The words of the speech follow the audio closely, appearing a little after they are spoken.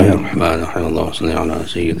الرحمن الرحيم اللهم صل على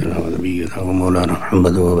سيدنا ونبينا ومولانا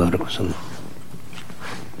محمد وبارك وسلم.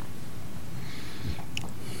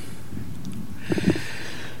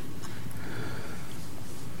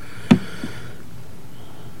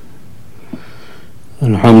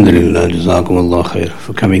 Alhamdulillah, Jazakumullah khair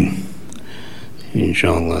for coming.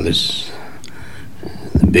 Inshallah, this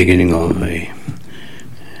the beginning of a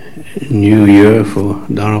new year for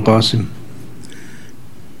Dar Qasim.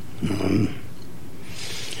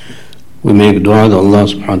 We make dua that Allah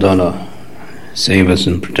subhanahu wa ta'ala save us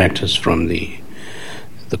and protect us from the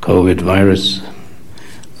COVID virus.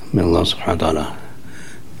 May Allah subhanahu wa ta'ala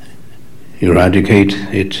eradicate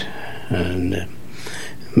it and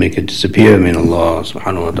make it disappear. May Allah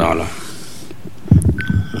subhanahu wa ta'ala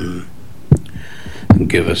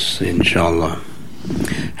give us, inshallah,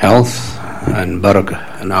 health and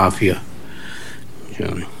barakah and afiyah.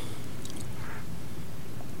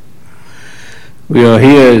 We are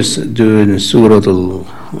here doing Surah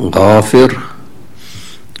Ghāfir,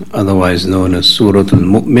 otherwise known as Surah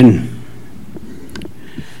Al-Mu'min.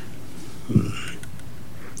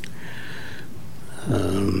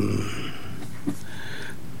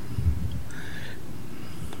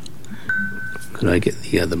 Could I get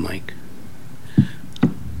the other mic?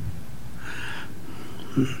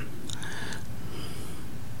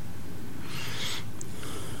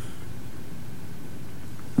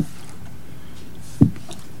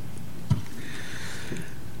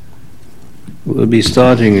 We'll be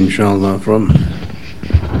starting, inshallah, from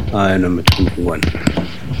ayah number 21.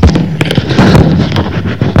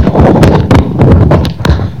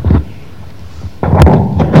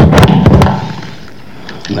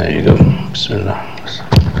 There you go. Bismillah.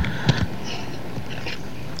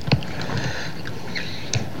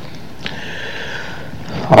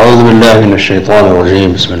 أعوذ بالله من الشيطان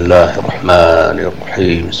الرجيم. بسم الله الرحمن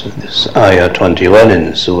الرحيم. This is ayah 21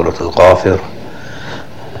 in Surah Ghāfir.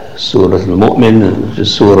 Surah Al-Mu'min, which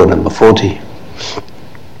is Surah number 40.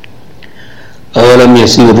 أَوَلَمْ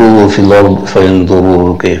يَسِيرُوا فِي الْأَرْضِ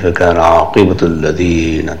فَيَنْظُرُوا كَيْفَ كَانَ عَاقِبَةُ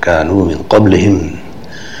الَّذِينَ كَانُوا مِنْ قَبْلِهِمْ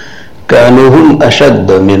كَانُوا هُمْ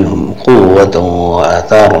أَشَدَّ مِنْهُمْ قُوَّةً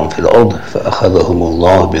وَآثَارًا فِي الْأَرْضِ فَأَخَذَهُمُ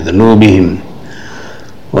اللَّهُ بِذُنُوبِهِمْ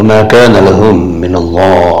وَمَا كَانَ لَهُمْ مِنَ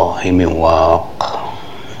اللَّهِ مِنْ وَاقٍ.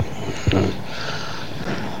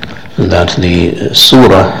 That the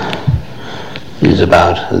surah is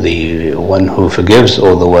about the one who forgives,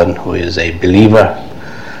 or the one who is a believer,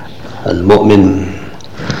 Al-Mu'min.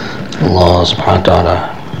 Allah subhanahu wa ta'ala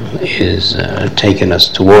is taking us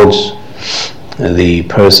towards the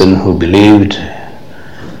person who believed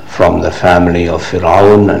from the family of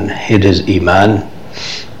Fir'awn and hid his iman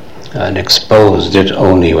and exposed it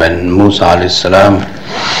only when Musa alayhi salam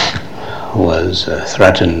was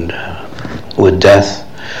threatened with death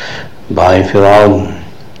by Fir'awn.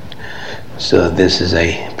 So this is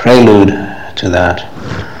a prelude to that.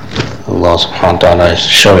 Allah subhanahu wa ta'ala is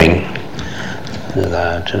showing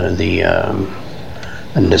that the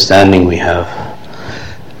understanding we have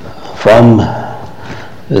from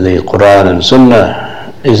the Quran and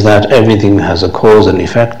Sunnah is that everything has a cause and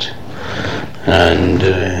effect, and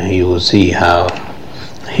you will see how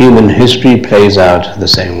human history plays out the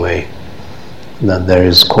same way, that there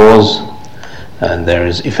is cause and there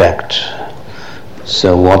is effect.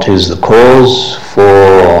 So what is the cause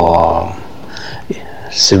for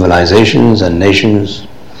civilizations and nations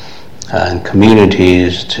and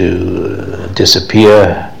communities to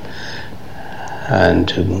disappear and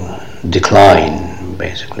to decline,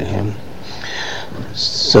 basically?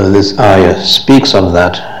 So this ayah speaks of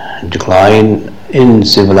that decline in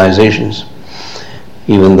civilizations,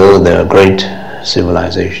 even though they are great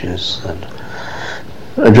civilizations. And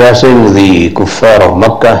addressing the kuffar of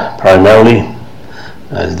Makkah primarily,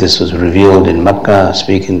 as this was revealed in Makkah,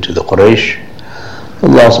 speaking to the Quraysh,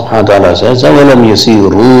 Allah subhanahu wa ta'ala says, أَوَلَمْ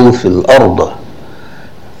يَسِيرُوا فِي الْأَرْضِ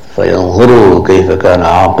فَيَنْظُرُوا كَيْفَ كَانَ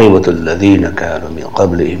عَاقِبَةُ الَّذِينَ كَانُوا مِنْ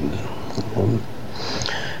قَبْلِهِمْ.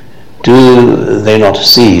 Do they not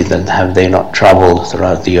see, that have they not travelled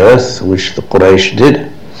throughout the earth, which the Quraysh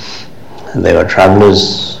did? They were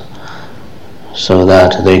travellers, so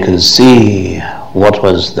that they can see what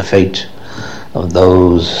was the fate of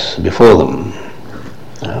those before them.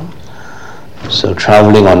 So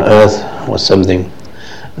travelling on earth was something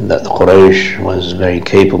that the Quraysh was very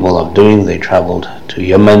capable of doing. They travelled to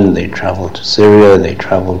Yemen, they travelled to Syria, they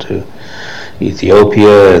travelled to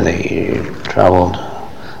Ethiopia, they travelled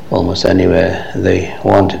almost anywhere they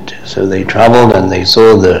wanted to. So they travelled and they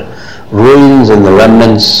saw the ruins and the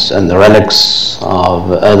remnants and the relics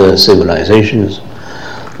of other civilizations.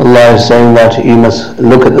 Allah is saying that you must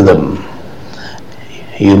look at them.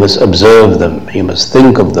 You must observe them, you must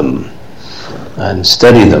think of them and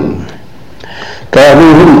study them.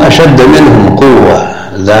 كَانُوا هُمْ أَشَدَّ مِنْهُمْ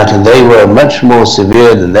قُوَّةً, that they were much more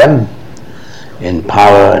severe than them in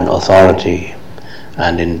power and authority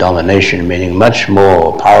and in domination, meaning much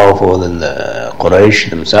more powerful than the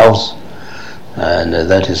Quraysh themselves. And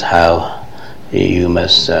that is how you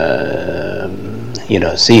must see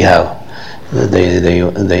how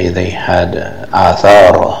they had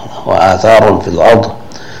athar or atharun fil ard.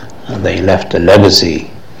 They left a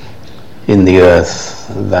legacy in the earth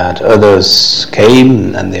that others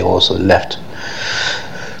came and they also left.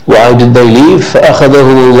 Why did they leave?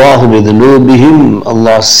 فَأَخَذَهُمُ اللَّهُ بِذُنُوبِهِمْ,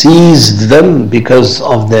 Allah seized them because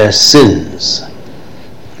of their sins.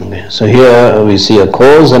 Okay. So here we see a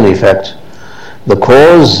cause and effect. The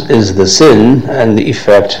cause is the sin and the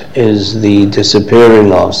effect is the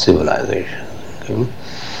disappearing of civilization. Okay.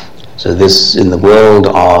 So this in the world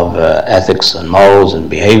of ethics and morals and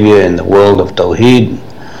behavior, in the world of Tawheed,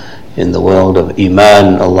 in the world of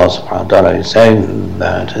iman, Allah subhanahu wa ta'ala is saying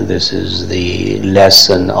that this is the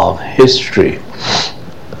lesson of history.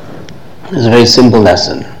 It's a very simple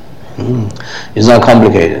lesson. It's not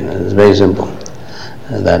complicated, it's very simple.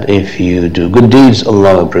 That if you do good deeds,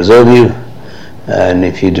 Allah will preserve you, and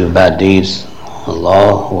if you do bad deeds,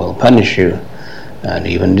 Allah will punish you and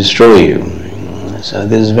even destroy you. So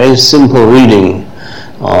this is very simple reading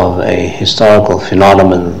of a historical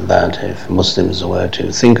phenomenon that if Muslims were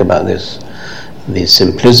to think about this, the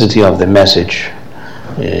simplicity of the message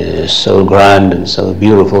is so grand and so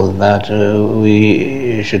beautiful that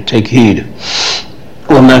we should take heed.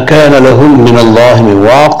 وَمَا كَانَ لَهُمْ مِنَ اللَّهِ مِنْ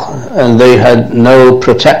وَاقٍ, and they had no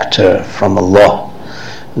protector from Allah.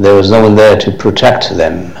 There was no one there to protect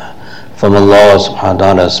them from Allah subhanahu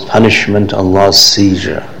wa ta'ala's punishment, Allah's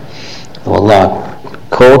seizure. Allah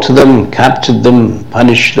caught them, captured them,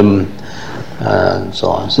 punished them, and so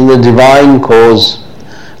on. So the divine cause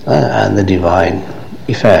and the divine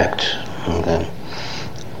effect. Okay.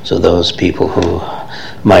 So those people who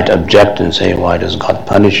might object and say, why does God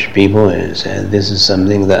punish people? This is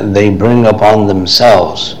something that they bring upon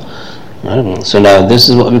themselves. So now this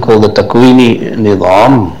is what we call the Takwini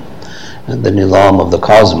Nidam, the Nidam of the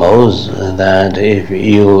cosmos, that if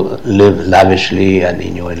you live lavishly and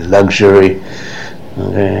you're in luxury,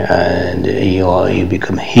 okay, and you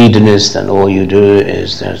become hedonist and all you do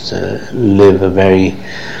is just live a very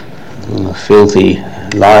filthy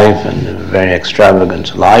life and a very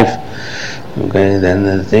extravagant life, okay, then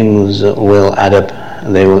the things will add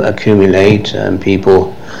up, they will accumulate, and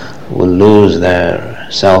people will lose their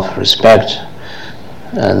self-respect,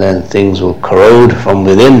 and then things will corrode from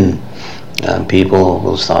within, and people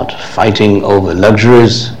will start fighting over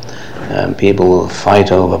luxuries, and people will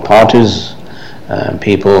fight over parties, and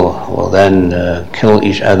people will then kill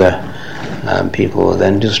each other, and people will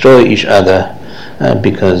then destroy each other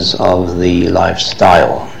because of the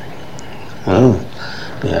lifestyle.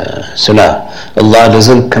 So now Allah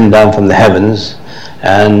doesn't come down from the heavens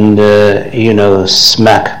and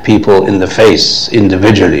smack people in the face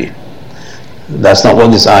individually. That's not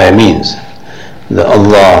what this ayah means. That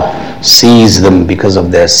Allah sees them because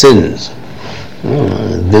of their sins.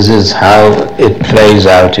 This is how it plays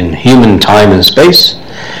out in human time and space,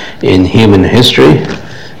 in human history,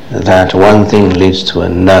 that one thing leads to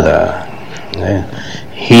another.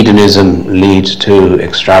 Hedonism leads to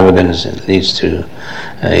extravagance, it leads to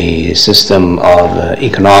a system of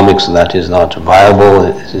economics that is not viable,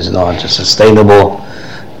 it is not sustainable,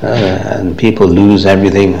 and people lose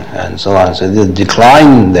everything and so on. So the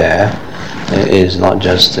decline there is not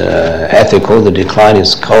just ethical, the decline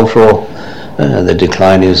is cultural, the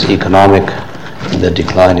decline is economic, the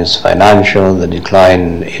decline is financial, the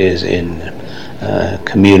decline is in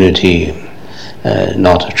community,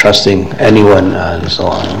 not trusting anyone, and so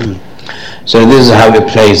on. So this is how it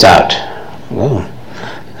plays out.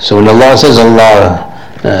 So when Allah says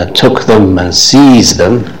Allah took them and seized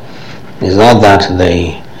them, it's not that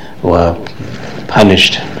they were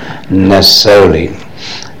punished necessarily.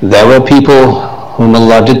 There were people whom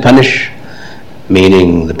Allah did punish,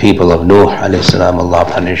 meaning the people of Nuh alayhi salam, Allah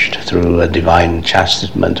punished through a divine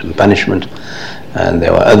chastisement and punishment, and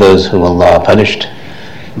there were others whom Allah punished.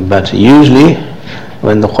 But usually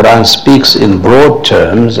when the Quran speaks in broad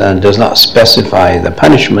terms and does not specify the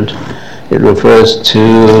punishment, it refers to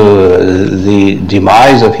the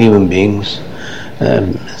demise of human beings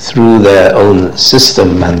through their own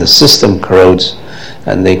system, and the system corrodes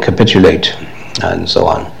and they capitulate and so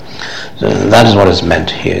on. So that is what is meant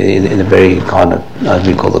here in a very kind of, as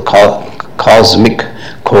we call the cosmic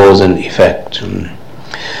cause and effect.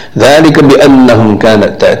 ذلك بأنهم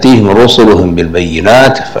كانت تأتيهم رسلهم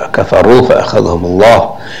بالبينات فكفروا فأخذهم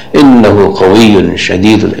الله إنه قوي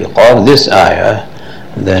شديد العقاب. This ayah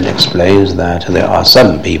then explains that there are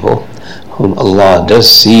some people whom Allah does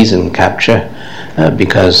seize and capture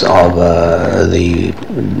because of the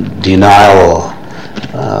denial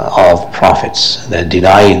of prophets. They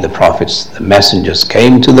denied the prophets. The messengers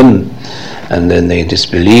came to them, and then they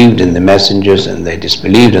disbelieved in the messengers, and they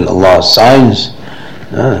disbelieved in Allah's signs,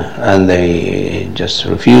 and they just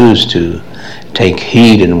refused to take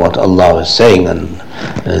heed in what Allah was saying, and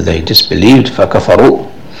they disbelieved. فَكَفَرُوا,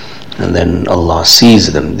 and then Allah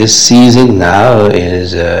seized them. This seizing now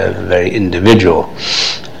is very individual.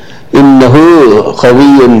 إِنَّهُ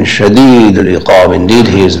قَوِيٌّ شَدِيدُ الْعِقَابِ. Indeed,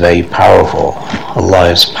 He is very powerful. Allah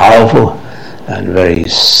is powerful and very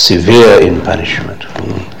severe in punishment.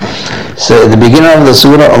 So at the beginning of the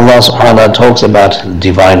surah, Allah subhanahu wa ta'ala talks about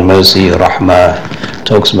divine mercy, rahmah,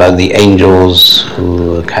 talks about the angels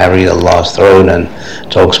who carry Allah's throne, and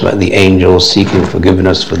talks about the angels seeking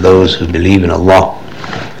forgiveness for those who believe in Allah,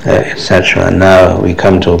 etc. And now we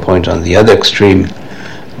come to a point on the other extreme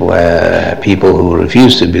where people who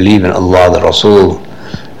refuse to believe in Allah, the Rasul,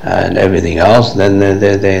 and everything else, then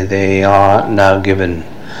they are now given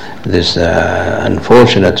this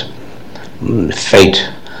unfortunate fate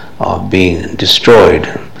of being destroyed.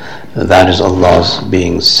 That is Allah's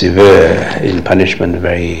being severe in punishment,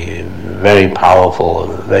 very, very powerful,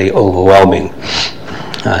 very overwhelming,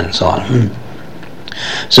 and so on.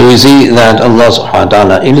 So we see that Allah subhanahu wa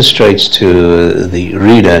ta'ala illustrates to the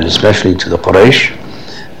reader, and especially to the Quraysh,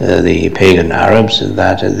 the pagan Arabs,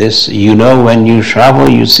 that this, when you travel,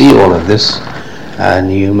 you see all of this,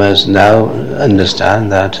 and you must now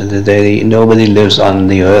understand that nobody lives on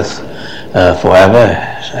the earth forever.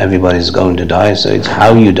 Everybody's going to die, so it's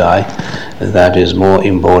how you die that is more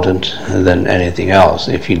important than anything else.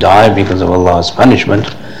 If you die because of Allah's punishment,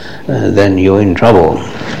 then you're in trouble.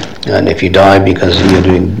 And if you die because you're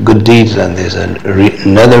doing good deeds, and there's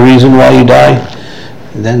another reason why you die,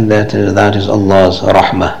 then that is Allah's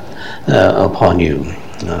rahmah upon you.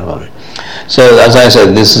 So as I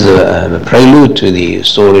said, this is a prelude to the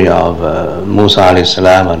story of Musa alayhi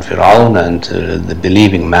salam and Fir'awn, and the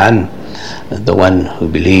believing man, the one who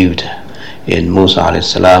believed in Musa alayhi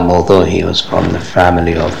salam, although he was from the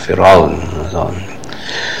family of Fir'awn.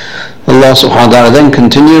 Allah subhanahu wa ta'ala then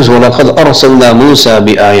continues, وَلَقَدْ أَرْسَلْنَا مُوسَى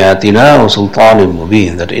بِآيَاتِنَا وَسُلْطَانٍ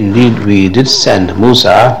مُبِينٍ, that indeed we did send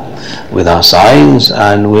Musa with our signs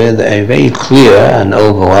and with a very clear and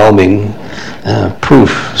overwhelming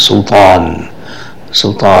proof. Sultan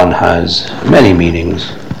has many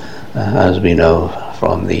meanings, as we know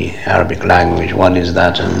from the Arabic language. One is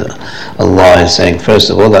that Allah is saying, first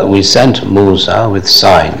of all, that we sent Musa with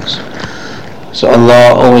signs. So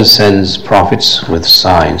Allah always sends prophets with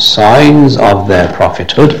signs of their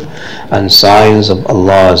prophethood, and signs of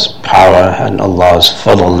Allah's power and Allah's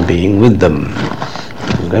fadl being with them.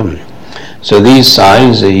 Okay. So these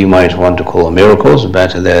signs you might want to call miracles,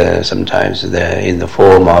 but sometimes they're in the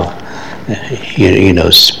form of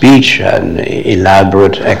speech and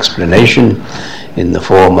elaborate explanation, in the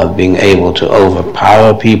form of being able to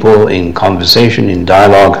overpower people in conversation, in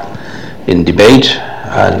dialogue, in debate,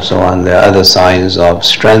 and so on. There are other signs of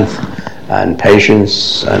strength and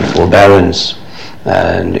patience and forbearance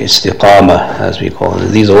and istiqamah, as we call it.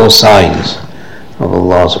 These are all signs of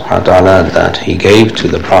Allah subhanahu wa ta'ala that He gave to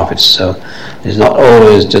the prophets. So it's not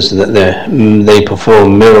always just that they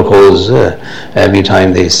perform miracles every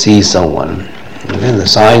time they see someone. Again, the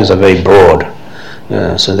signs are very broad.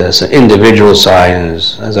 So there's individual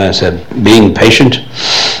signs. As I said, being patient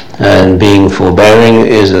and being forbearing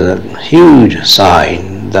is a huge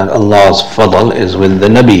sign that Allah's fadl is with the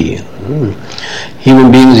Nabi.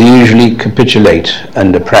 Human beings usually capitulate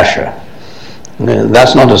under pressure.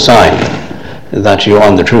 That's not a sign that you're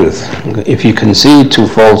on the truth. If you concede to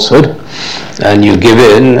falsehood and you give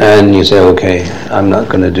in and you say, okay, I'm not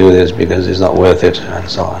going to do this because it's not worth it, and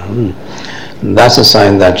so on, that's a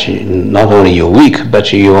sign that not only you're weak,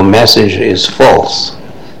 but your message is false.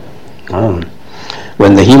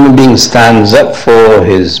 When the human being stands up for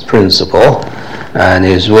his principle and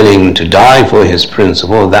is willing to die for his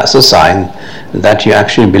principle, that's a sign that you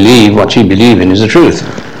actually believe what you believe in is the truth.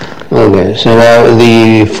 Okay, so now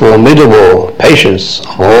the formidable patience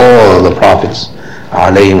of all the prophets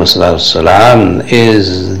ﷺ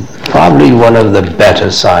is probably one of the better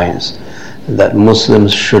signs that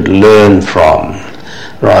Muslims should learn from,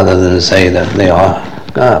 rather than say that they are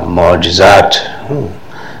mu'jizat.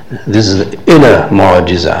 This is the inner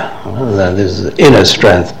mu'jiza, this is the inner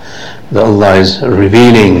strength that Allah is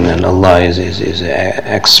revealing and Allah is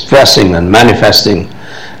expressing and manifesting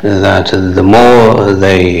that the more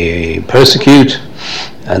they persecute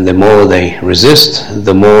and the more they resist,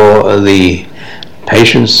 the more the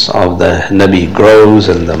patience of the Nabi grows,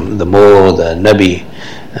 and the more the Nabi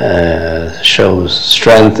shows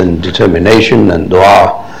strength and determination and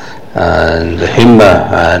dua and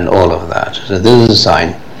himmah and all of that. So this is a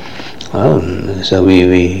sign. So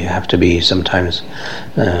we have to be sometimes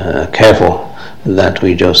careful that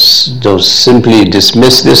we just don't simply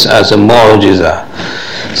dismiss this as a mu'jiza.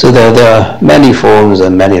 So there are many forms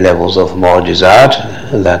and many levels of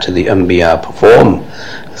mu'jizat that the anbiyaa perform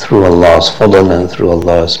through Allah's fadl and through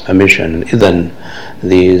Allah's permission. Then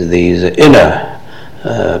these inner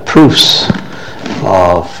proofs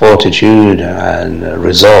of fortitude and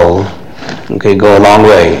resolve, go a long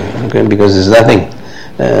way, because there's nothing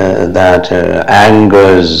that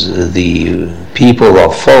angers the people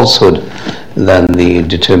of falsehood than the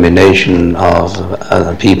determination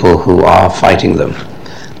of people who are fighting them.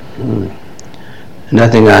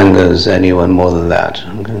 Nothing angers anyone more than that.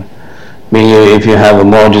 Meaning, if you have a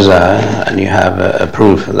mu'jiza and you have a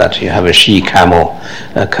proof that you have a she-camel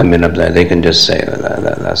coming up there, they can just say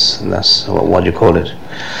that's what do you call it?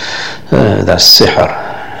 That's sihr,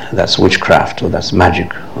 that's witchcraft, or that's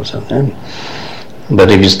magic, or something.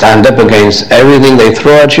 But if you stand up against everything they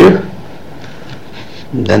throw at you,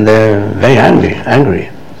 then they're very angry.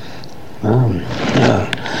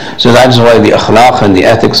 So that's why the akhlaq and the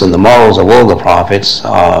ethics and the morals of all the prophets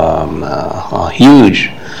are huge.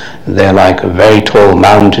 They're like very tall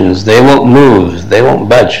mountains. They won't move, they won't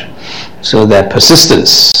budge. So their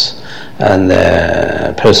persistence and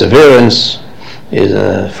their perseverance is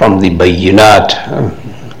from the bayinat,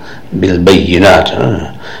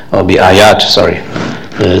 or the ayat,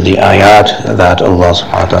 the ayat that Allah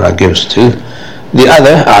subhanahu wa ta'ala gives to. The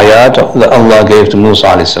other ayat that Allah gave to Musa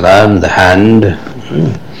alayhi salam, the hand,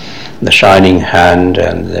 the shining hand,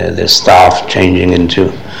 and the staff changing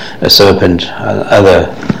into a serpent,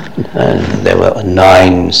 there were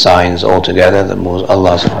 9 signs altogether that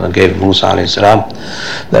Allah subhanahu wa ta'ala gave Musa alayhi salam.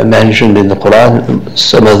 They're mentioned in the Quran,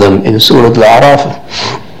 some of them in Surah Ghāfir,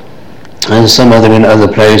 and some of them in other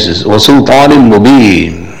places. وَسُلْطَانٍ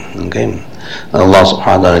مُبِينٍ. Allah subhanahu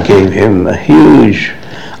wa ta'ala gave him a huge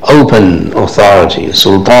open authority,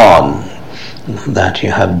 sultan, that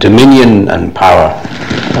you have dominion and power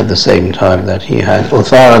at the same time, that he had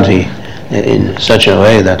authority in such a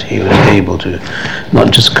way that he was able to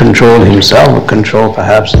not just control himself, but control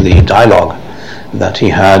perhaps the dialogue that he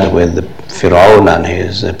had with the Fir'awn and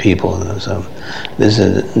his people. So this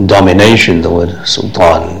is domination. The word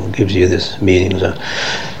sultan gives you this meaning. So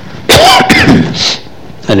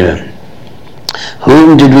anyway,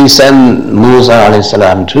 whom did we send Musa alayhi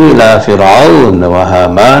salam to? Ila Fir'awn wa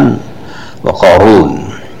Haamaan wa Qaroon.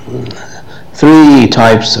 3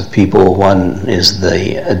 types of people. One is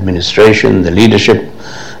the administration, the leadership,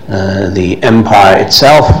 the empire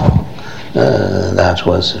itself that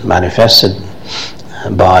was manifested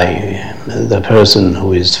by the person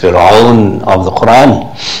who is Fir'awn of the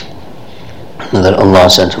Quran, that Allah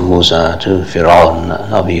sent Musa to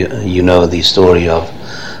Fir'awn. You know the story of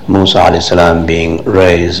Musa alayhi salam being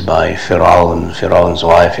raised by Fir'awn's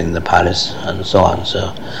wife in the palace, and so on.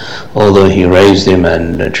 So although he raised him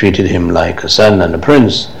and treated him like a son and a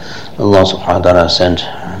prince, Allah subhanahu wa ta'ala sent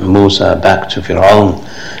Musa back to Fir'awn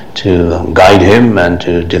to guide him and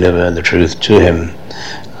to deliver the truth to him,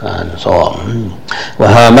 and so on.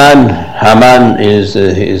 Well, Haamaan is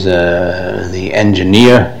the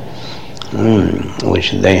engineer,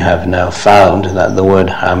 which they have now found that the word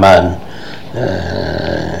Haamaan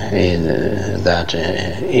that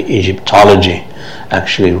Egyptology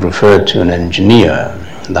actually referred to an engineer.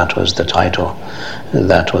 That was the title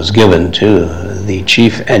that was given to the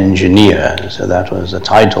chief engineer. So that was a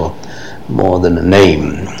title more than a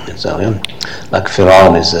name. So like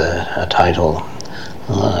Fir'awn is a title,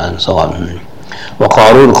 and so on. Well,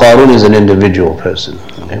 Qaroon is an individual person.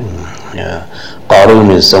 Qaroon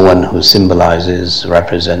is someone who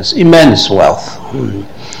represents immense wealth.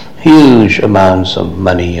 Huge amounts of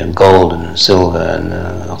money and gold and silver, and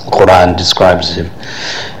the Quran describes him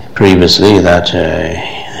previously that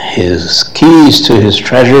his keys to his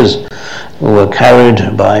treasures were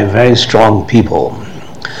carried by very strong people.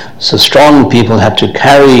 So strong people had to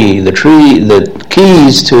carry the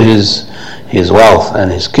keys to his wealth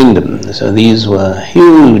and his kingdom. So these were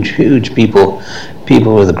huge people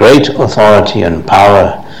with great authority and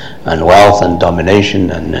power and wealth and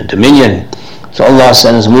domination and dominion. So Allah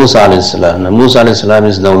sends Musa alayhi salam. Now Musa alayhi salam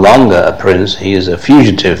is no longer a prince, he is a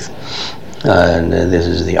fugitive. And this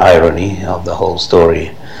is the irony of the whole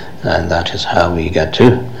story. And that is how we get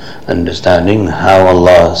to understanding how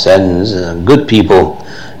Allah sends good people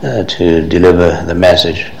to deliver the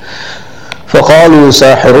message. فَقَالُوا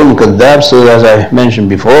سَاحِرٌ كَذَّابٌ. So as I mentioned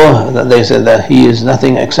before, that they said that he is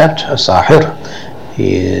nothing except a sahir.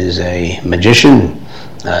 He is a magician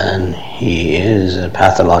and he is a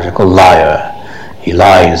pathological liar. He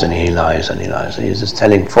lies and he lies and he lies. He is just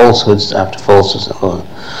telling falsehoods after falsehoods.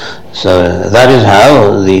 So that is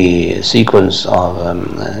how the sequence of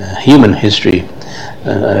human history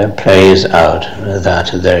plays out,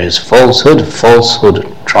 that there is falsehood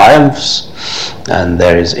triumphs, and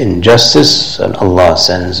there is injustice, and Allah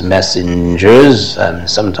sends messengers and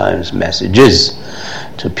sometimes messages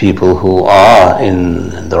to people who are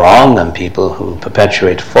in the wrong and people who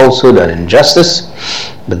perpetuate falsehood and injustice,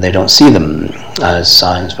 but they don't see them as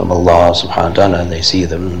signs from Allah subhanahu wa ta'ala. They see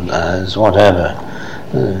them as whatever,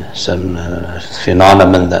 some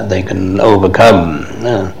phenomenon that they can overcome.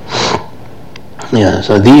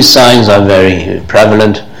 So these signs are very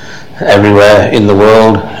prevalent everywhere in the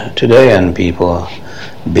world today, and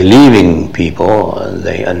believing people,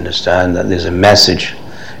 they understand that there's a message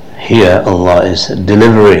here Allah is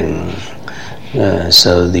delivering.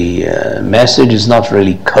 So the message is not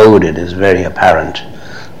really coded, it's very apparent.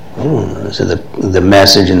 So the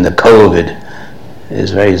message in the COVID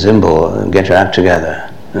is very simple: get your act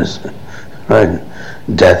together. Right?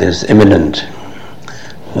 Death is imminent.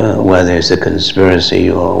 Whether it's a conspiracy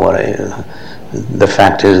or what, the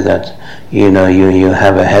fact is that you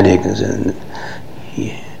have a headache.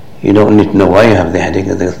 You don't need to know why you have the headache.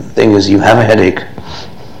 The thing is, you have a headache,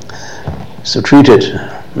 so treat it.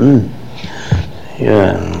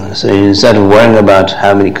 So instead of worrying about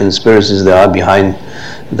how many conspiracies there are behind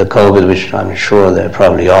the COVID, which I'm sure there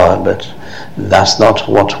probably are, but that's not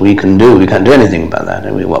what we can do. We can't do anything about that.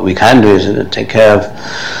 What we can do is take care of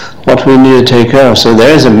what we need to take care of. So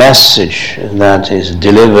there is a message that is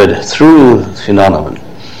delivered through phenomenon,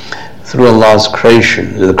 through Allah's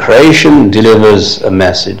creation. The creation delivers a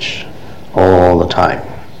message all the time.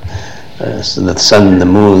 So the sun, the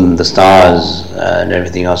moon, the stars, and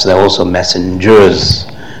everything else, they're also messengers,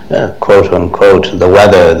 quote unquote. The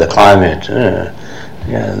weather, the climate,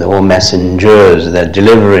 they're all messengers. They're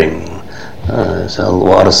delivering. So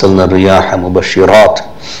وَأَرْسَلْنَا الرِّيَاحَ مُبَشِّرَاتٍ.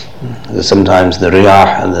 Sometimes the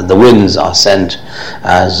riyah and the winds are sent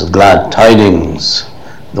as glad tidings,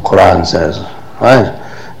 the Quran says, right?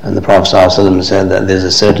 And the Prophet ﷺ said that there's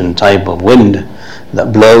a certain type of wind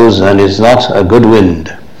that blows and is not a good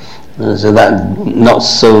wind. So that not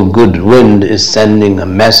so good wind is sending a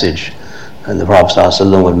message, and the Prophet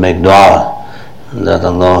ﷺ would make dua that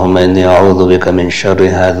Allahumma inni a'udhu bika min sharri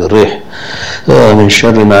hadha rih wa min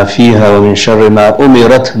sharri ma fiha wa min sharri ma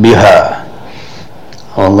umirat biha.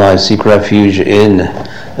 Allah, I seek refuge in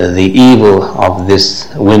the evil of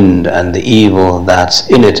this wind and the evil that's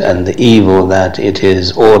in it and the evil that it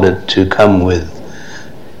is ordered to come with.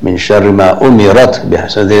 Min sharri ma umirat biha.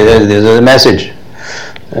 So there's a message.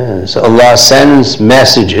 So Allah sends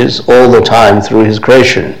messages all the time through His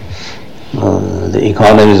creation. The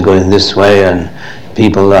economy is going this way and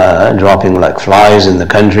people are dropping like flies in the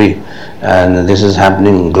country, and this is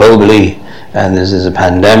happening globally, and this is a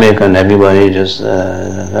pandemic, and everybody just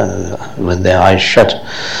with their eyes shut.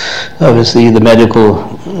 Obviously the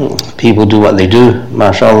medical people do what they do,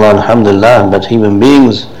 mashallah, alhamdulillah, but human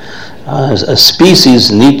beings as a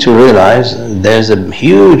species need to realize there's a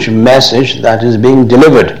huge message that is being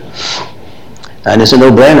delivered, and it's a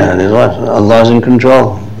no-brainer. It's what? Allah is in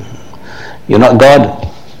control. You're not God.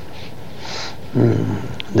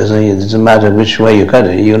 Doesn't matter which way you cut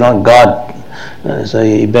it. You're not God. So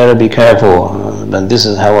you better be careful. But this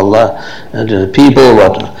is how Allah, people,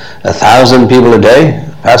 1,000 people a day,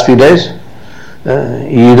 past few days?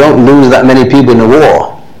 You don't lose that many people in a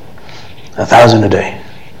war. 1,000 a day.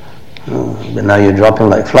 But now you're dropping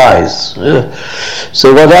like flies.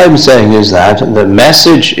 So what I'm saying is that the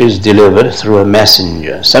message is delivered through a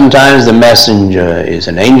messenger. Sometimes the messenger is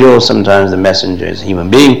an angel, sometimes the messenger is a human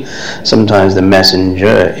being, sometimes the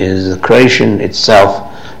messenger is the creation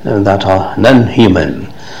itself that are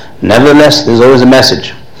non-human. Nevertheless, there's always a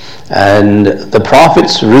message. And the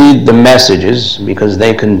prophets read the messages because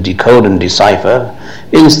they can decode and decipher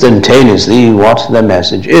instantaneously what the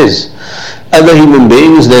message is. Other human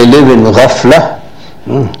beings, they live in ghafla,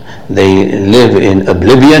 they live in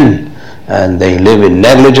oblivion, and they live in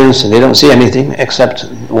negligence. They don't see anything except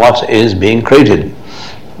what is being created.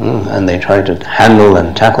 And they try to handle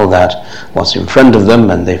and tackle that, what's in front of them,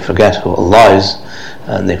 and they forget who Allah is,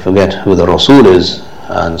 and they forget who the Rasul is,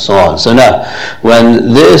 and so on. So now,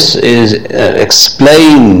 when this is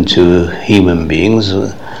explained to human beings,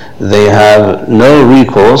 they have no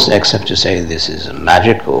recourse except to say this is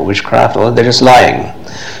magic or witchcraft, or they're just lying.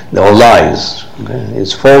 They're all lies. Okay?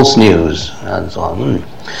 It's false news and so on.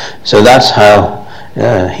 So that's how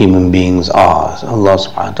human beings are. So Allah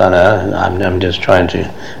subhanahu wa ta'ala, I'm just trying to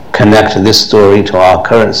connect this story to our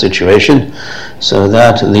current situation so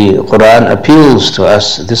that the Quran appeals to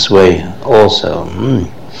us this way also.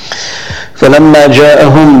 فَلَمَّا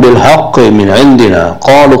جَاءَهُمْ بِالْحَقِّ مِنْ عِنْدِنَا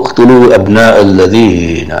قَالُوا اقْتُلُوا أَبْنَاءَ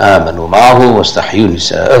الَّذِينَ آمَنُوا مَعَهُ وَاسْتَحْيُوا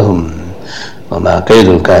نِسَاءَهُمْ وَمَا كَيْدُ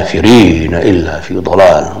الْكَافِرِينَ إِلَّا فِي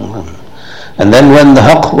ضَلَالٍ. And then when the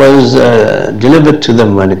haqq was delivered to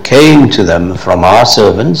them, when it came to them from our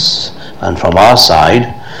servants and from our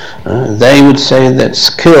side, they would say, let's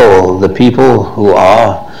kill the people who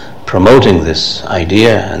are promoting this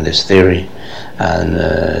idea and this theory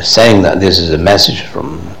and saying that this is a message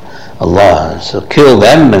from Allah. So kill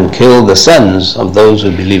them and kill the sons of those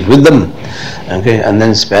who believe with them, okay, and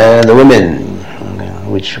then spare the women, okay,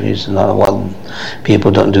 which is not what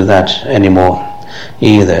people don't do that anymore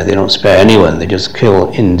either. They don't spare anyone, they just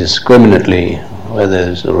kill indiscriminately, whether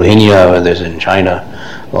it's Rohingya, whether it's in China,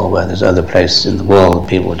 or whether there's other places in the world,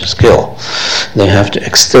 people just kill. They have to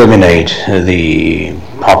exterminate the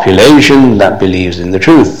population that believes in the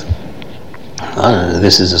truth.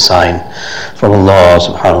 This is a sign from Allah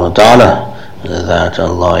subhanahu wa ta'ala that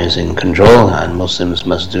Allah is in control, and Muslims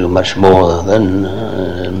must do much more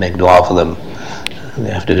than make dua for them. They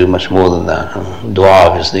have to do much more than that. Dua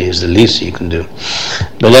obviously is the least you can do.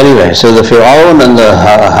 But anyway, so the Fir'awn and the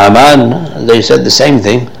Haamaan, they said the same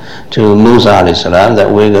thing to Musa alayhi salam, that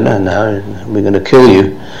we're gonna kill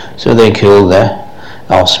you. So they killed their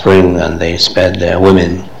offspring and they spared their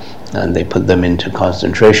women, and they put them into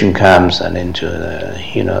concentration camps and into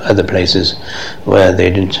other places where they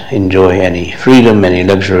didn't enjoy any freedom, any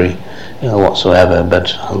luxury whatsoever.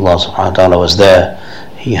 But Allah subhanahu wa ta'ala was there.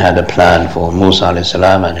 He had a plan for Musa alayhi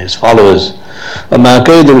salam and his followers. وَمَا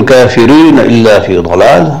كَيْدُ الْكَافِرِينَ إِلَّا فِي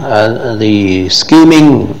ضَلَالٍ. The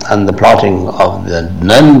scheming and the plotting of the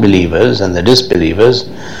non-believers and the disbelievers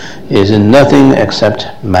is in nothing except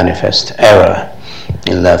manifest error.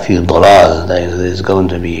 إِلَّا فِي ضَلَالٍ. It is going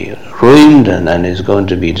to be ruined and is going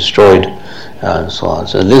to be destroyed and so on.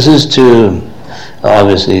 So this is to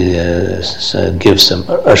obviously give some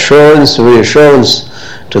reassurance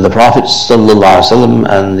to the Prophet ﷺ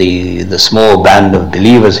and the small band of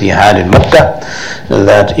believers he had in Mecca,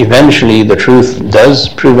 that eventually the truth does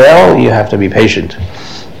prevail. You have to be patient,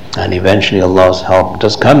 and eventually Allah's help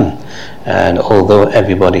does come. And although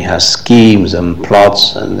everybody has schemes and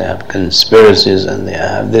plots and they have conspiracies and they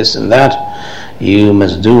have this and that, you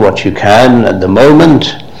must do what you can at the moment,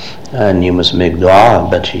 and you must make dua,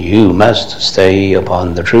 but you must stay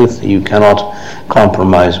upon the truth. You cannot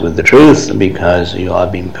compromise with the truth, because you are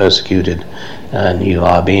being persecuted and you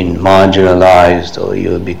are being marginalized, or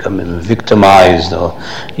you are becoming victimized, or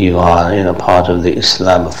you are part of the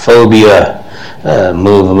Islamophobia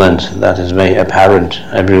movement that is very apparent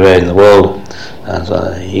everywhere in the world. And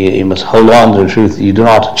so you must hold on to the truth. You do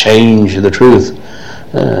not change the truth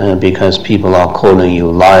because people are calling you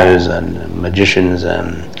liars and magicians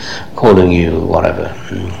and calling you whatever.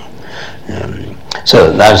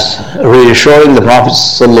 So that's reassuring the Prophet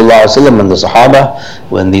ﷺ and the Sahaba.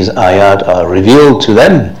 When these ayat are revealed to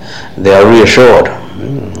them, they are reassured.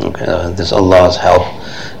 This is Allah's help.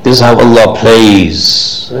 This is how Allah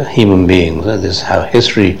plays human beings. This is how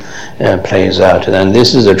history plays out. And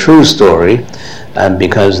this is a true story. And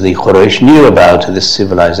because the Quraysh knew about this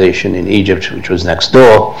civilization in Egypt, which was next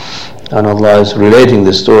door, and Allah is relating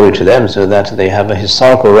this story to them so that they have a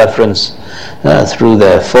historical reference through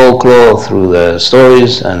their folklore, through their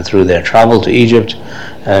stories, and through their travel to Egypt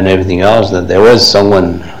and everything else, that there was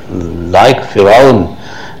someone like Fir'awn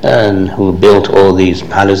and who built all these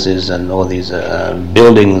palaces and all these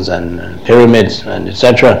buildings and pyramids and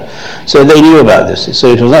etc. So they knew about this. So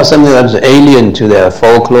it was not something that was alien to their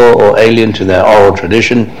folklore or alien to their oral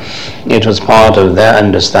tradition. It was part of their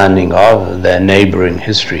understanding of their neighboring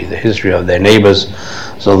history, the history of their neighbors.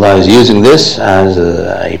 So Allah is using this as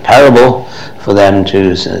a parable for them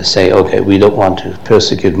to say, okay, we don't want to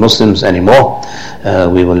persecute Muslims anymore.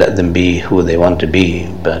 We will let them be who they want to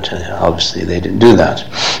be. But obviously they didn't do that.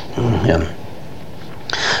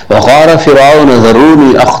 وقال فرعون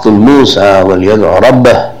ذروني أقتل موسى وليدع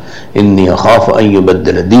ربه إني أخاف أن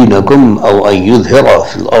يبدل دينكم أو أن يظهر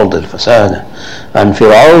في الأرض الفساد. And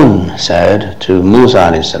Fir'aun said to Musa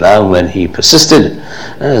alayhi salam, when he persisted,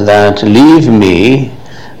 that leave me,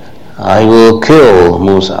 I will kill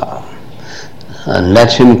Musa and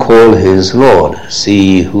let him call his Lord.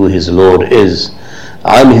 See who his Lord is.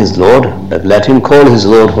 I'm his Lord, but let him call his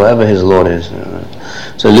Lord, whoever his Lord is.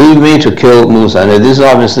 So leave me to kill Musa. And this is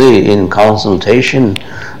obviously in consultation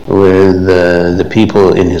with the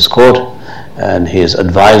people in his court, and his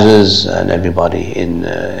advisors and everybody in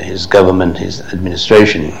his government, his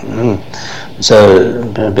administration. So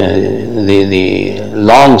the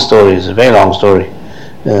long story is a very long story,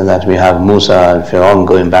 that we have Musa and Fir'aun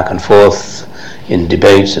going back and forth in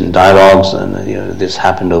debates and dialogues, and this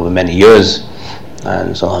happened over many years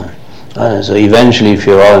and so on. So eventually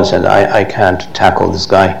Fir'aun said, I can't tackle this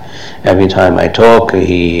guy. Every time I talk,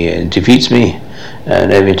 he defeats me,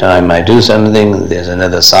 and every time I do something, there's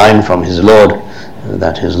another sign from his Lord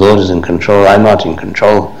that his Lord is in control. I'm not in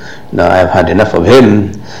control. Now I've had enough of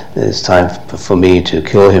him. It's time for me to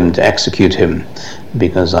kill him, to execute him,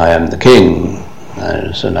 because I am the king.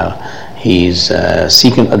 So now he's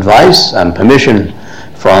seeking advice and permission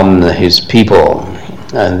from his people,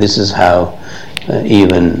 and this is how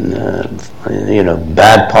even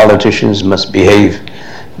bad politicians must behave.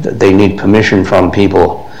 That they need permission from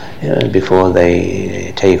people before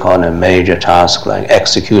they take on a major task like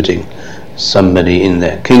executing somebody in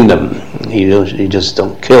their kingdom. You just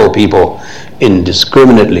don't kill people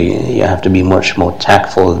indiscriminately. You have to be much more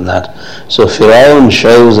tactful than that. So Fir'aun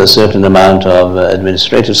shows a certain amount of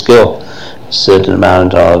administrative skill, a certain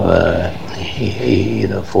amount of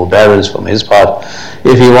forbearance from his part.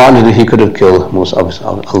 If he wanted, he could have killed Musa. Obviously,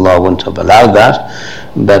 Allah wouldn't have allowed that,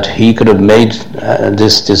 but he could have made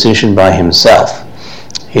this decision by himself.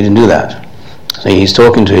 He didn't do that. So he's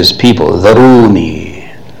talking to his people.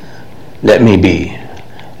 Dharuni, let me be.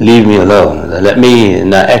 Leave me alone. Let me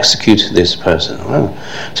now execute this person.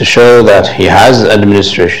 To show that he has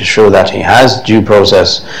administration, to show that he has due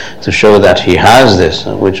process, to show that he has this,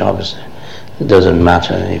 which obviously it doesn't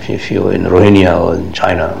matter if you're in Rohingya or in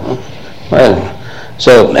China.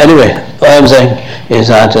 So anyway, what I'm saying is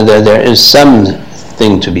that there is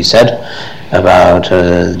something to be said about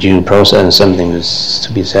due process, and something is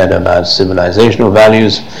to be said about civilizational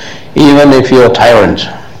values, even if you're a tyrant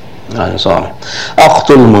and so on.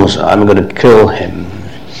 Aqtul Musa, I'm going to kill him.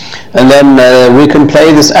 And then we can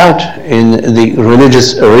play this out in the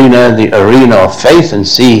religious arena, the arena of faith, and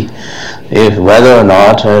see if whether or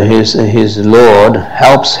not his Lord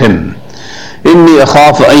helps him. Inni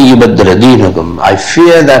akhafu an yubaddila deenakum. I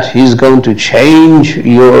fear that he's going to change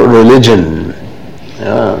your religion.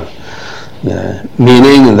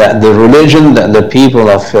 Meaning that the religion that the people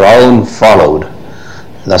of Fir'aun followed,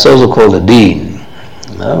 that's also called a deen.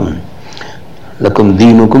 Lakum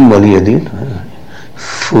deenukum waliya deen.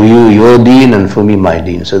 For you, your deen, and for me, my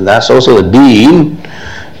deen. So that's also a deen,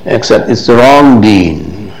 except it's the wrong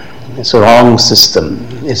deen. It's a wrong system.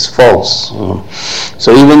 It's false.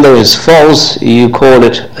 So even though it's false, you call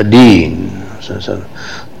it a deen. So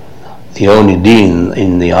the only deen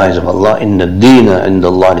in the eyes of Allah, in the deen in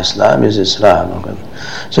Allah Islam, is Islam.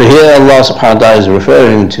 So here Allah subhanahu wa ta'ala is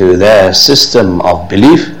referring to their system of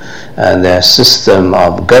belief, and their system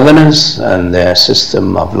of governance, and their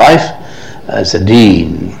system of life as a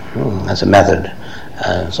deen, as a method,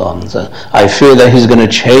 and so on. So I fear that he's going to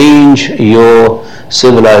change your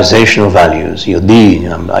civilizational values, your deen.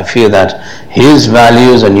 I fear that his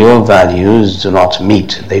values and your values do not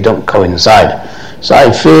meet. They don't coincide. So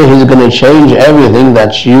I fear he's going to change everything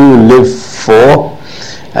that you live for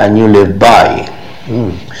and you live by.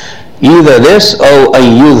 Either this, or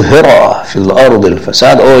an yudhira fil ard al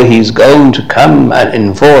fasad, or he's going to come and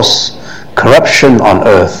enforce corruption on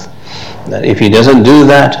earth. That if he doesn't do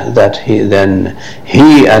that, then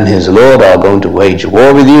he and his Lord are going to wage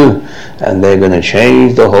war with you, and they're going to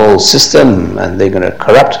change the whole system, and they're going to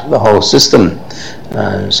corrupt the whole system,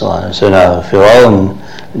 and so on. So now Fir'aun,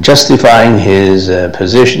 justifying his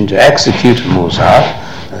position to execute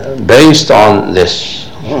Musa based on this,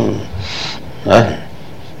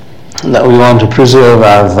 that we want to preserve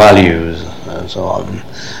our values and so on.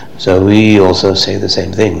 So we also say the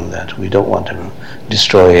same thing, that we don't want to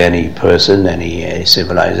destroy any person, any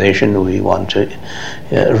civilization. We want to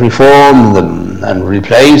reform them and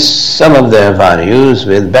replace some of their values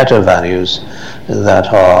with better values that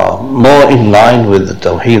are more in line with the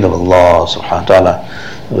tawheed of Allah subhanahu wa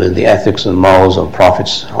ta'ala, with the ethics and morals of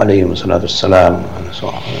prophets alayhim salatu salam, and so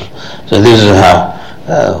on. So this is how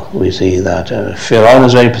we see that Fir'aun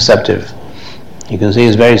is very perceptive. You can see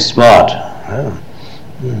he's very smart,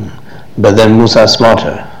 but then Musa is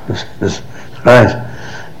smarter. Right?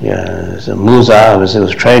 Yeah. So Musa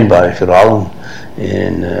was trained by Fir'aun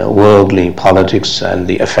in worldly politics and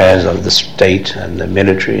the affairs of the state and the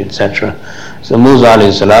military, etc. So Musa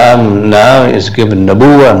alayhi salam now is given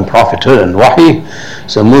nabuwa and prophethood and wahi.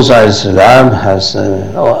 So Musa alayhi salam has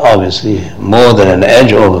obviously more than an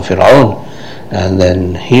edge over Fir'aun, and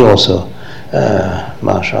then he also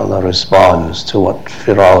mashallah responds to what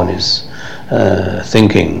Fir'aun is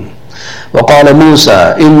thinking. وَقَالَ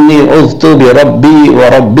مُوسَى إِنِّي عُذْتُ بِرَبِّي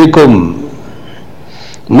وَرَبِّكُمْ.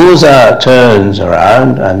 Musa turns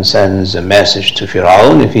around and sends a message to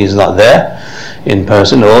Fir'awn if he is not there in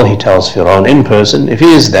person, or he tells Fir'awn in person if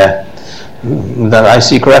he is there, that I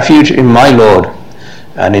seek refuge in my Lord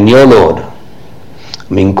and in your Lord.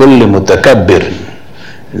 مِن كُلِّ مُتَكَبِّرٍ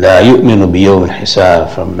لَا يُؤْمِنُ بِيَوْمِ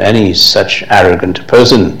الْحِسَابِ, from any such arrogant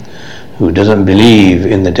person who doesn't believe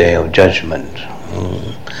in the day of judgment.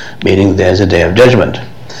 Meaning there's a day of judgment,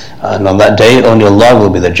 and on that day only Allah will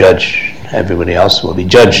be the judge. Everybody else will be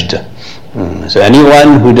judged. So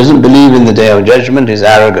anyone who doesn't believe in the day of judgment is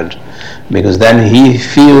arrogant, because then he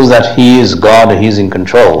feels that he is God, he is in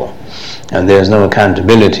control, and there is no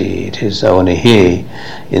accountability. It is only he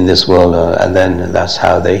in this world, and then that's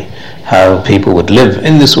how people would live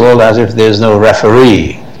in this world, as if there's no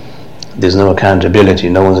referee, there's no accountability.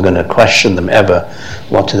 No one's going to question them ever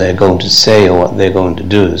what they're going to say or what they're going to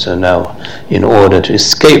do. So now, in order to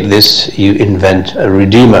escape this, you invent a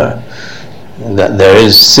redeemer. That there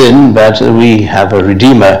is sin, but we have a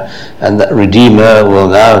redeemer, and that redeemer will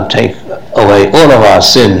now take away all of our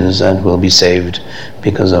sins and will be saved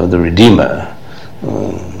because of the redeemer,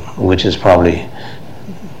 which is probably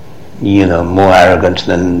more arrogant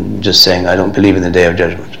than just saying I don't believe in the day of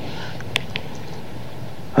judgment.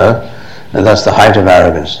 And that's the height of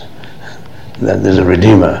arrogance, that there's a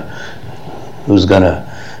redeemer who's going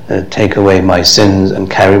to take away my sins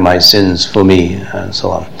and carry my sins for me, and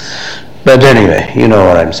so on. But anyway, you know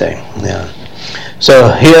what I'm saying. Yeah.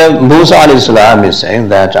 So here Musa alayhi salam is saying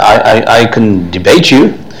that I can debate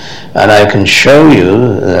you, and I can show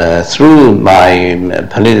you through my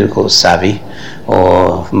political savvy,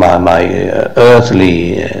 or my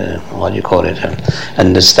earthly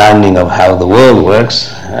understanding of how the world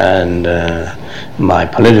works, and my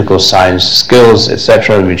political science skills,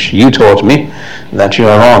 etc., which you taught me, that you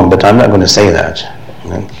are wrong. But I'm not going to say that.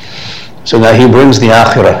 Okay? So now he brings the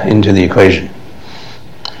aakhirah into the equation.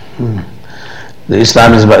 The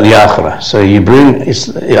Islam is about the aakhirah. So you bring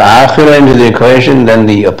the aakhirah into the equation, then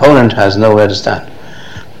the opponent has nowhere to stand.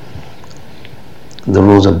 The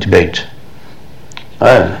rules of debate.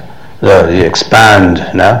 So you expand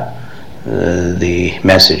now the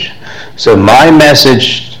message. So my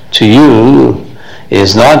message to you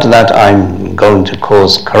is not that I'm going to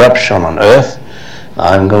cause corruption on earth.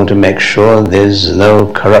 I'm going to make sure there's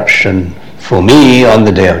no corruption for me on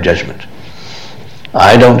the day of judgment.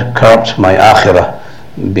 I don't corrupt my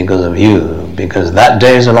aakhirah because of you, because that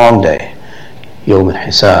day is a long day. Yawm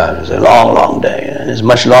al-Hisab is a long, long day. It's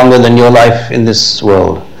much longer than your life in this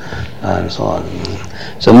world, and so on.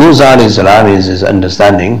 So Musa alayhi salam is his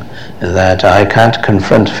understanding that I can't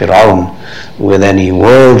confront Fir'awn with any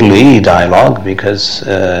worldly dialogue, because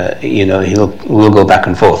we'll go back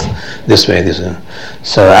and forth, this way, this way.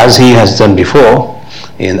 So as he has done before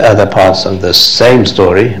in other parts of the same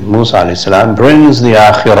story, Musa alayhi salam brings the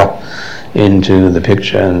aakhirah into the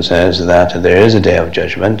picture and says that there is a day of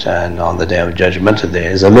judgment, and on the day of judgment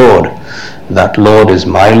there is a Lord. That Lord is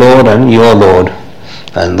my Lord and your Lord.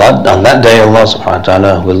 And that on that day Allah subhanahu wa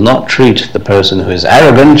ta'ala will not treat the person who is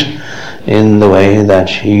arrogant in the way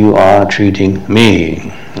that you are treating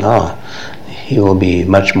me. No, he will be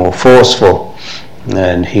much more forceful,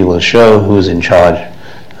 and he will show who's in charge,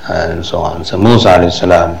 and so on. So Musa alayhi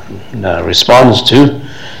salam responds to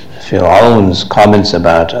Fir'awn's comments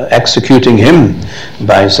about executing him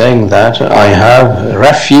by saying that I have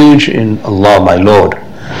refuge in Allah my Lord.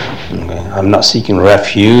 I'm not seeking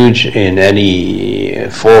refuge in any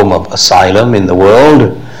form of asylum in the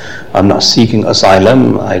world. I'm not seeking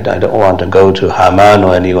asylum. I don't want to go to Haamaan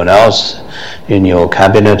or anyone else in your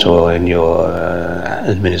cabinet or in your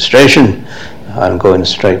administration. I'm going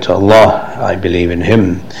straight to Allah. I believe in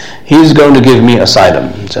Him. He's going to give me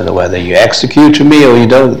asylum. So whether you execute me or you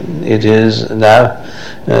don't, it is now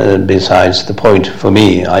besides the point for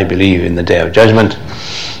me. I believe in the Day of Judgment.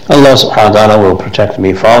 Allah subhanahu wa ta'ala will protect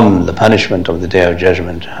me from the punishment of the Day of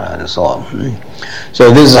Judgment, and so on. So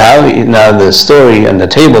this is how now the story and the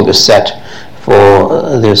table is set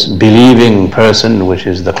for this believing person, which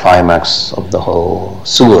is the climax of the whole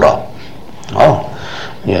surah. All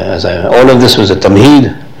of this was a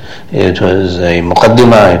tamheed. It was a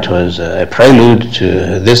muqaddimah, it was a prelude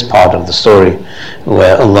to this part of the story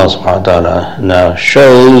where Allah subhanahu wa ta'ala now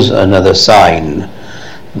shows another sign.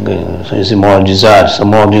 So you see mu'jizat. So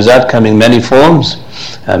mu'jizat come in many forms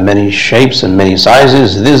and many shapes and many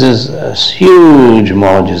sizes. This is a huge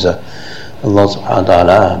mu'jiza Allah subhanahu wa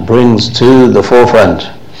ta'ala brings to the forefront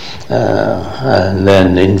and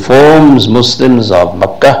then informs Muslims of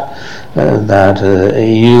Makkah that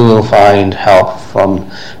you will find help from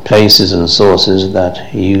places and sources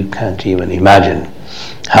that you can't even imagine.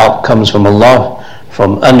 Help comes from Allah,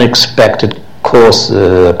 from unexpected quarters.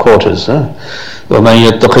 وَمَنْ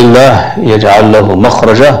يَتَّقِ اللَّهِ يَجْعَلْ لَهُ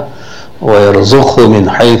مَخْرَجًا وَيَرْزُقْهُ مِنْ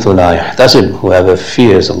حَيْثُ لَا يَحْتَسِبُ. Whoever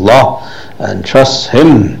fears Allah and trusts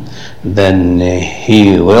Him, then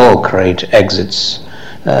He will create exits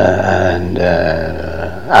and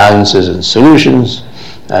answers and solutions,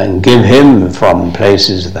 and give him from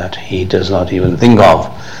places that he does not even think of.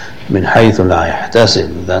 مِنْ حَيْثُ لَا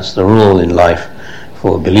يَحْتَسِبُ. That's the rule in life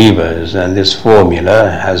for believers, and this formula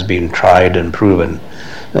has been tried and proven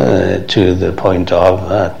to the point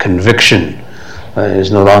of conviction. It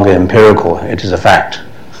is no longer empirical, it is a fact.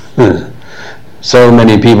 So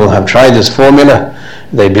many people have tried this formula.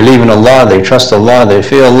 They believe in Allah, they trust Allah, they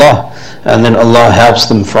fear Allah, and then Allah helps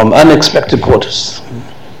them from unexpected quarters.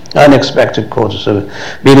 Unexpected quarters. So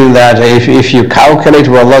meaning that if you calculate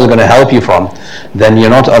where Allah is going to help you from, then you're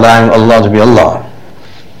not allowing Allah to be Allah.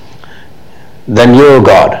 Then you're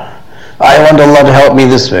God. I want Allah to help me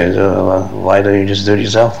this way. So why don't you just do it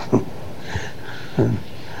yourself?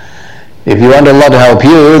 If you want Allah to help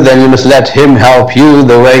you, then you must let Him help you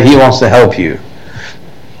the way He wants to help you.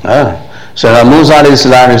 So now Musa a.s.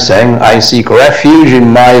 is saying, I seek refuge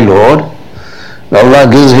in my Lord. Allah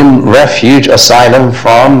gives him refuge, asylum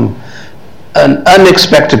from an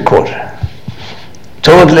unexpected quarter.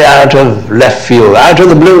 Totally out of left field, out of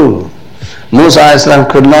the blue. Musa a.s.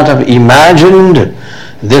 could not have imagined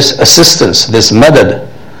this assistance, this madad,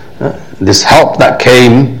 this help that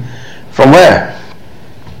came from where?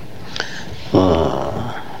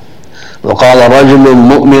 وَقَالَ رَجُلٌ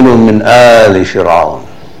مُؤْمِنٌ مِّنْ آلِ فِرْعَوْنَ.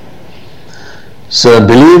 So a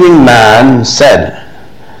believing man said,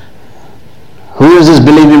 who is this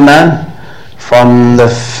believing man? From the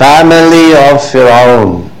family of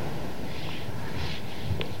Fir'awn.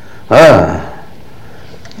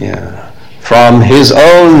 From his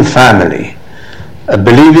own family, a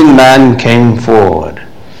believing man came forward.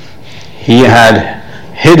 He had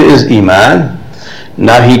hid his iman.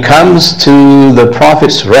 Now he comes to the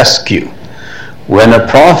Prophet's rescue. When a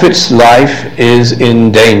Prophet's life is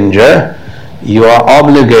in danger, you are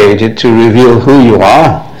obligated to reveal who you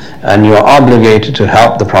are, and you are obligated to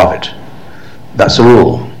help the Prophet. That's the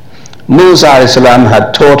rule. Musa a.s.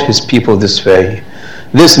 had taught his people this way.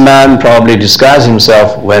 This man probably disguised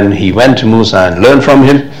himself when he went to Musa and learned from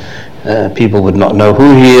him. People would not know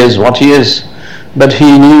who he is, what he is, but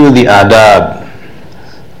he knew the adab,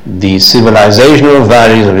 the civilizational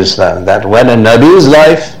values of Islam, that when a Nabi's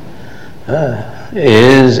life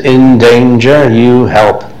is in danger, you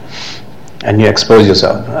help and you expose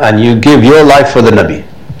yourself and you give your life for the Nabi.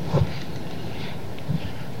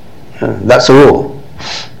 That's the rule.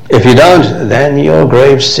 If you don't, then you're a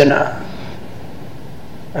grave sinner.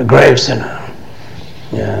 A grave sinner.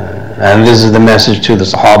 And this is the message to the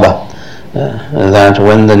Sahaba, that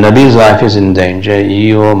when the Nabi's life is in danger,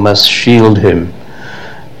 you must shield him.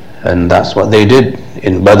 And that's what they did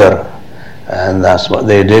in Badr, and that's what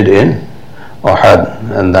they did in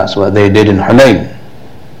Uhud, and that's what they did in Hunayn.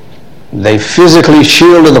 They physically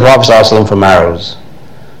shielded the Prophet ﷺ from arrows.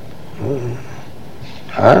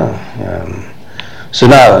 So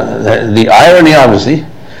now the irony, obviously,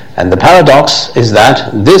 and the paradox is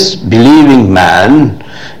that this believing man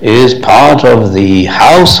is part of the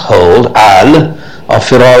household of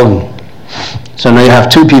Fir'awn. So now you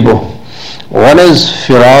have two people. One is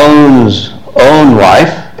Fir'awn's own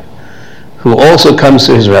wife, who also comes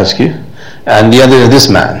to his rescue, and the other is this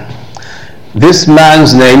man. This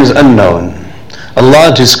man's name is unknown.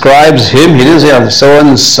 Allah describes him. He didn't say so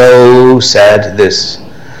and so said this.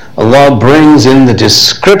 Allah brings in the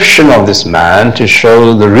description of this man to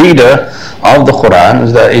show the reader of the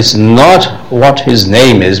Quran that it's not what his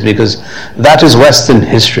name is, because that is Western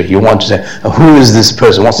history. You want to say, who is this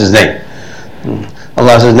person? What's his name?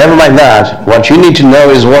 Allah says, never mind that. What you need to know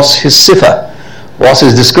is what's his sifa, what's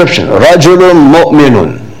his description. Rajulun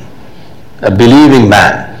mu'minun, a believing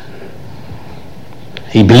man.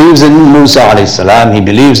 He believes in Musa a.s. He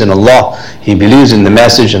believes in Allah. He believes in the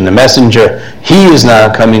message and the messenger. He is now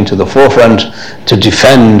coming to the forefront to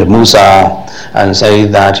defend Musa and say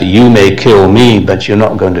that you may kill me, but you're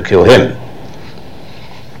not going to kill him.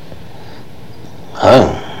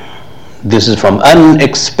 This is from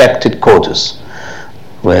unexpected quarters.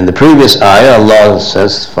 Where in the previous ayah, Allah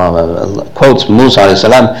says, quotes Musa a.s.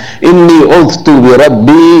 Inni udhtu bi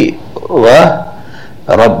Rabbi wa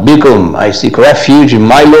Rabbikum, I seek refuge in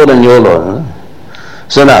my Lord and your Lord.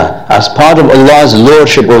 So now, as part of Allah's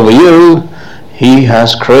lordship over you, He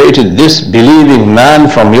has created this believing man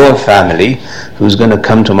from your family who's going to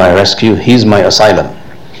come to my rescue. He's my asylum.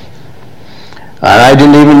 And I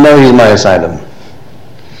didn't even know he's my asylum.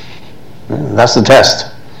 That's the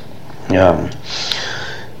test. Yeah.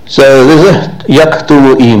 So this is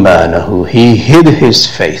yaqtumu imanahu. He hid his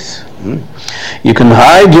faith. You can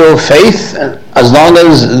hide your faith as long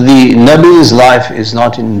as the Nabi's life is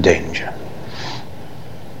not in danger.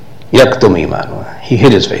 Yaqtum imanahu. He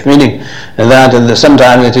hid his faith, meaning that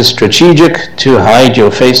sometimes it is strategic to hide your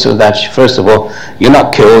faith so that, first of all, you're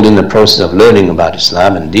not killed in the process of learning about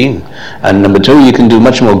Islam and Deen, and number two, you can do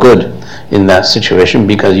much more good in that situation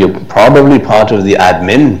because you're probably part of the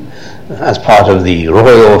admin, as part of the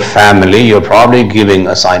royal family. You're probably giving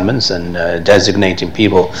assignments and designating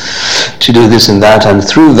people to do this and that, and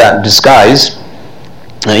through that disguise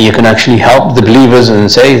you can actually help the believers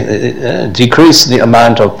and say decrease the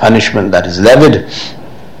amount of punishment that is levied.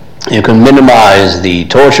 You can minimize the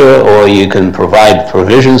torture, or you can provide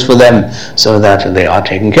provisions for them so that they are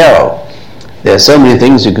taken care of. There are so many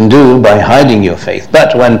things you can do by hiding your faith,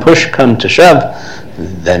 but when push comes to shove,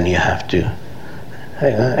 then you have to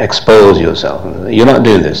expose yourself. You're not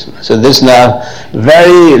doing this. So this now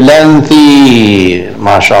very lengthy,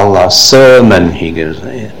 mashallah, sermon he gives.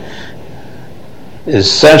 Is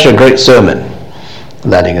such a great sermon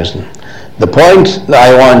that he gives. The point that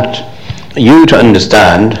I want you to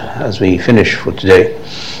understand as we finish for today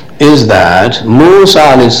is that Musa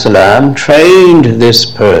alayhi salam trained this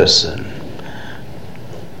person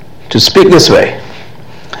to speak this way.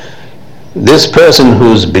 This person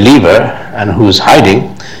who's believer and who's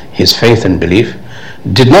hiding his faith and belief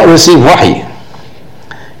did not receive wahi.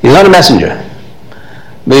 He's not a messenger.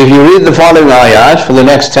 But if you read the following ayat for the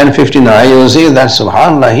next 10-15 ayat, you will see that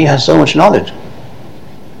subhanAllah, he has so much knowledge.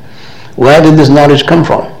 Where did this knowledge come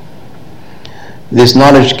from? This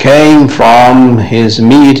knowledge came from his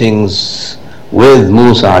meetings with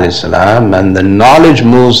Musa alayhi salam, and the knowledge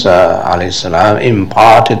Musa alayhi salam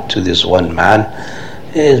imparted to this one man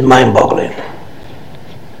is mind-boggling.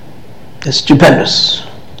 It's stupendous.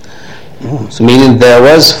 So meaning there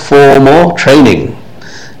was formal training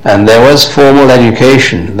and there was formal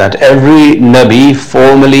education, that every Nabi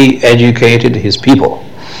formally educated his people,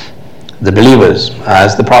 the believers,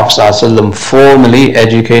 as the Prophet ﷺ formally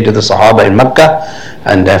educated the Sahaba in Mecca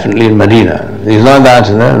and definitely in Medina. It's not that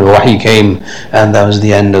the Wahi came and that was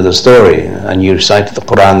the end of the story and you recited the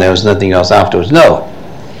Quran, there was nothing else afterwards. No.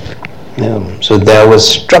 So there was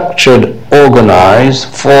structured, organized,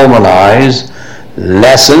 formalized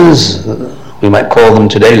lessons, we might call them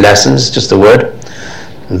today lessons, just a word,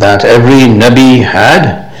 that every Nabi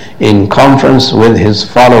had in conference with his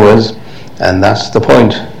followers. And that's the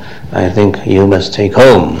point I think you must take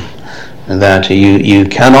home, that you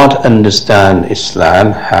cannot understand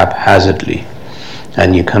Islam haphazardly,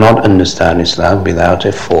 and you cannot understand Islam without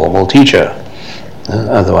a formal teacher.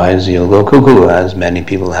 Otherwise you'll go cuckoo, as many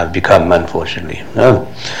people have become, unfortunately.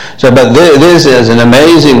 So, but this is an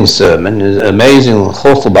amazing sermon, is amazing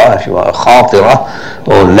khutbah, if you want, a khatirah,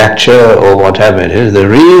 or lecture, or whatever it is. The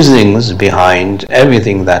reasonings behind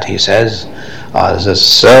everything that he says are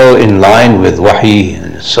just so in line with wahi,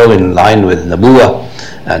 and so in line with nabuwah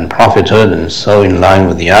and prophethood, and so in line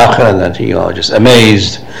with the aakhirah, that you are just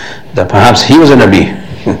amazed that perhaps he was a nabi,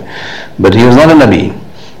 but he was not a nabi.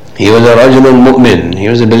 He was a rajulun mu'min. He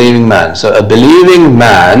was a believing man. So a believing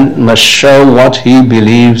man must show what he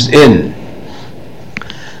believes in.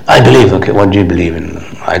 I believe. Okay, what do you believe in?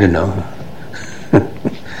 I don't know.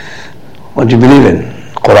 What do you believe in?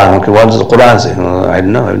 Quran. Okay, what does the Quran say? I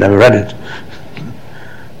don't know. I've never read it.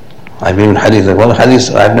 I believe in hadith. What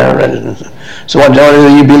hadith? I've never read it. So what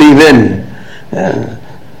do you believe in?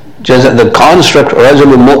 Just the construct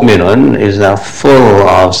rajulun mu'minun is now full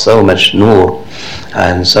of so much nur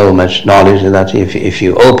and so much knowledge that if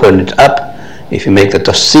you open it up, if you make the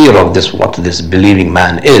tafsir of this, what this believing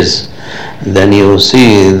man is, then you will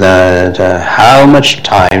see that how much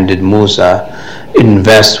time did Musa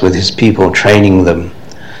invest with his people, training them,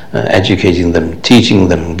 educating them, teaching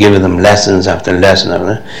them, giving them lessons after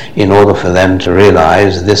lesson, in order for them to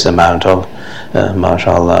realize this amount of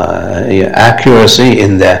mashallah accuracy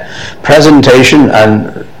in their presentation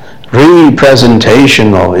and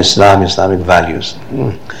representation of Islamic values.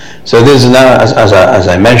 So this is now, as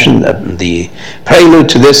I mentioned, the prelude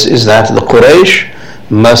to this is that the Quraysh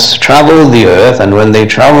must travel the earth, and when they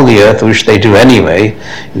travel the earth, which they do anyway,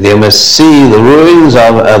 they must see the ruins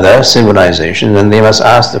of other civilizations, and they must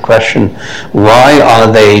ask the question, why are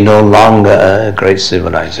they no longer a great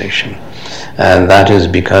civilization? and that is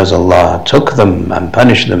because Allah took them and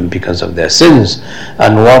punished them because of their sins.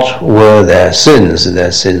 And what were their sins?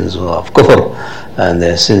 Their sins were of kufr, and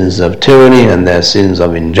their sins of tyranny, and their sins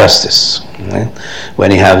of injustice.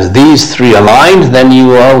 When you have these three aligned, then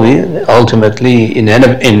you are ultimately,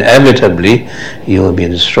 inevitably, you will be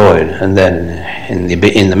destroyed. And then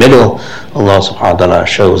in the middle, Allah subhanahu wa ta'ala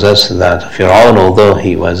shows us that Fir'awn, although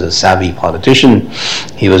he was a savvy politician,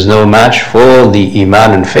 he was no match for the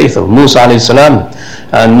iman and faith of Musa alayhi salam.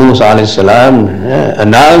 And Musa alayhi salam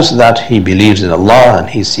announced that he believes in Allah and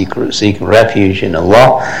he's seeking refuge in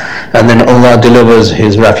Allah, and then Allah delivers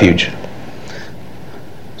his refuge.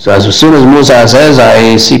 So as soon as Musa says,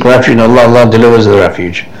 I seek refuge in Allah, Allah delivers the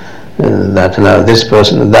refuge. That now this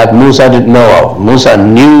person, that Musa didn't know of. Musa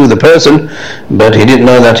knew the person, but he didn't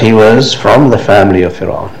know that he was from the family of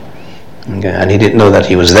Fir'awn. Okay, and he didn't know that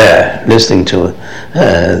he was there listening to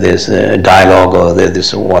this dialogue or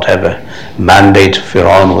this whatever mandate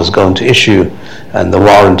Fir'awn was going to issue, and the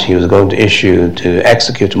warrant he was going to issue to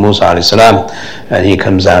execute Musa alayhi salam. And he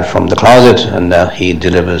comes out from the closet, and now he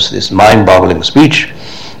delivers this mind-boggling speech,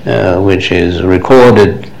 which is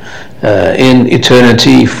recorded in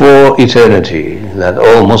eternity for eternity, that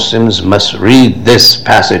all Muslims must read this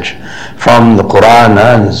passage from the Quran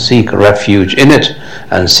and seek refuge in it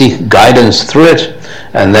and seek guidance through it,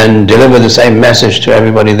 and then deliver the same message to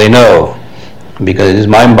everybody they know, because it is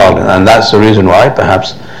mind-boggling. And that's the reason why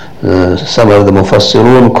perhaps some of the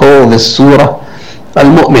Mufassirun call this surah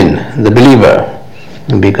Al-Mu'min, the believer,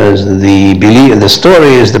 because the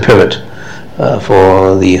story is the pivot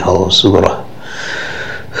for the whole surah.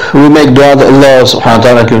 We make dua that Allah subhanahu wa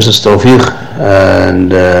ta'ala gives us tawfiq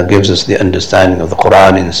and gives us the understanding of the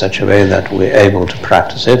Quran in such a way that we're able to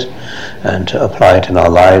practice it and to apply it in our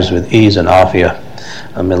lives with ease and afiyah.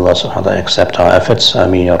 And may Allah subhanahu wa ta'ala accept our efforts.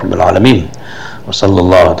 Ameen ya Rabbil Alameen. Wa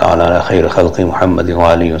sallallahu ta'ala ala khayri khalqi Muhammadin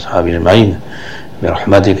wa alihi wa sahbihi ajma'in.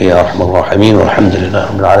 برحمتك يا أرحم الراحمين والحمد لله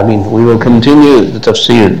رب العالمين. We will continue the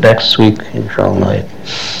tafsir next week, inshallah.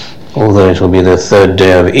 Although it will be the third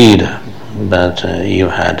day of Eid, but you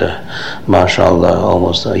had, mashallah,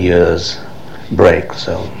 almost a year's break,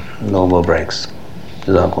 so no more breaks.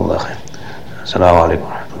 Jazakumullah khair. Assalamu alaikum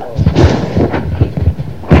wa rahmatullah.